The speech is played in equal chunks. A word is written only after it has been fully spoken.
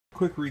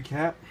quick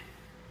recap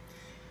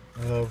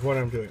of what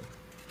I'm doing.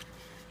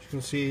 As you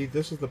can see,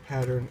 this is the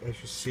pattern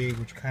as you see,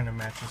 which kind of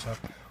matches up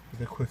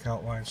with a quick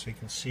outline so you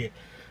can see it.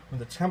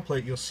 With the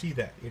template, you'll see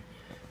that. It's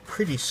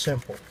pretty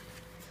simple.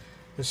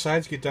 The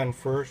sides get done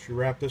first. You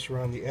wrap this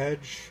around the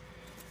edge.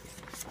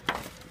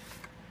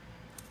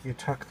 You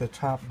tuck the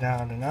top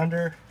down and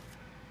under,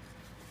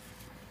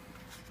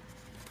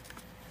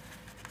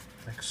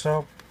 like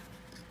so.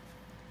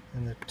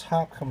 And the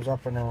top comes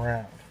up and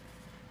around,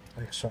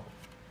 like so.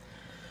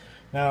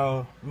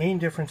 Now, main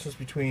differences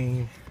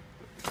between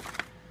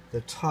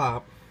the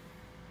top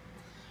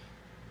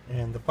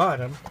and the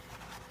bottom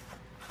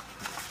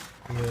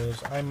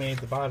is I made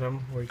the bottom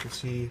where you can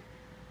see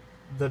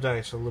the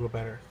dice a little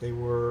better. They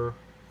were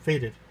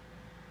faded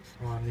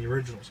on the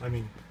originals. I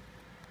mean,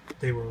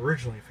 they were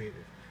originally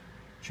faded.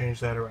 Change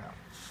that around.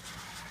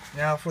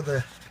 Now for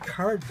the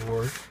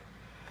cardboard,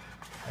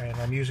 and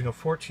I'm using a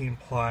 14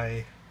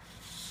 ply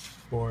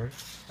board,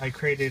 I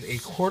created a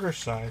quarter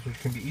size which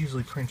can be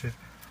easily printed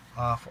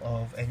off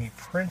of any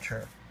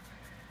printer.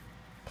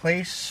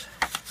 Place,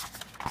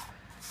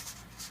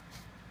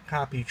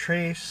 copy,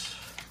 trace,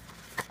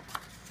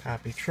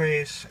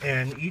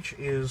 and each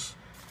is,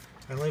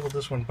 I labeled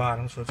this one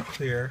bottom so it's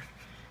clear,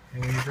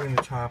 and when you're doing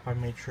the top I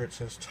made sure it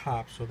says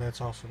top so that's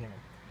also known.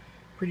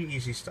 Pretty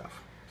easy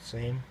stuff.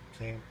 Same.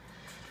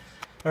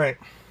 Alright,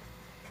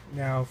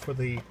 now for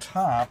the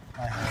top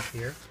I have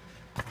here,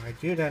 I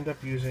did end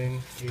up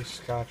using a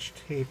Scotch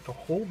tape to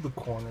hold the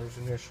corners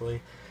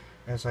initially,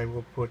 as I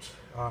will put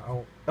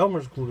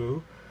Elmer's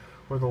glue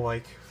or the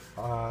like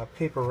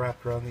paper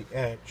wrapped around the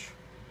edge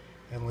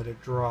and let it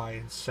dry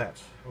and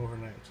set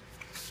overnight.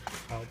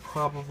 I'll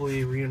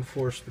probably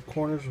reinforce the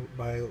corners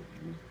by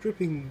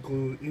dripping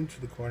glue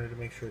into the corner to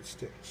make sure it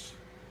sticks.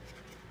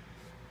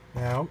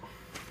 Now,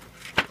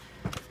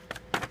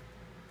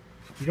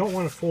 you don't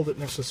want to fold it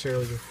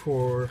necessarily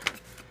before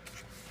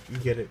you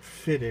get it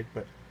fitted,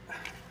 but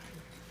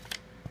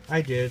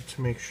I did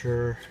to make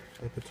sure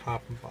that the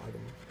top and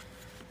bottom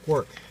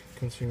work,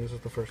 considering this is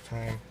the first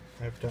time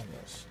I've done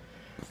this,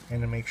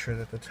 and to make sure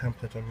that the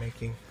template I'm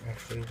making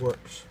actually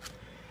works.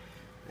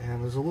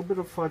 And there's a little bit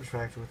of fudge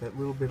factor with that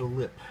little bit of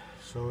lip,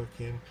 so it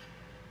can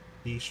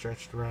be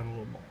stretched around a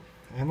little more.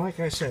 And like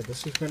I said,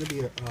 this is going to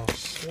be a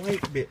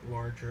slight bit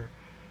larger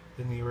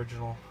than the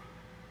original,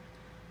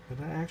 but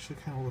that actually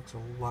kind of looks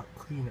a lot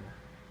cleaner.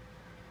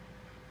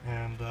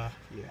 And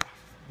yeah,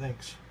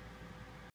 thanks.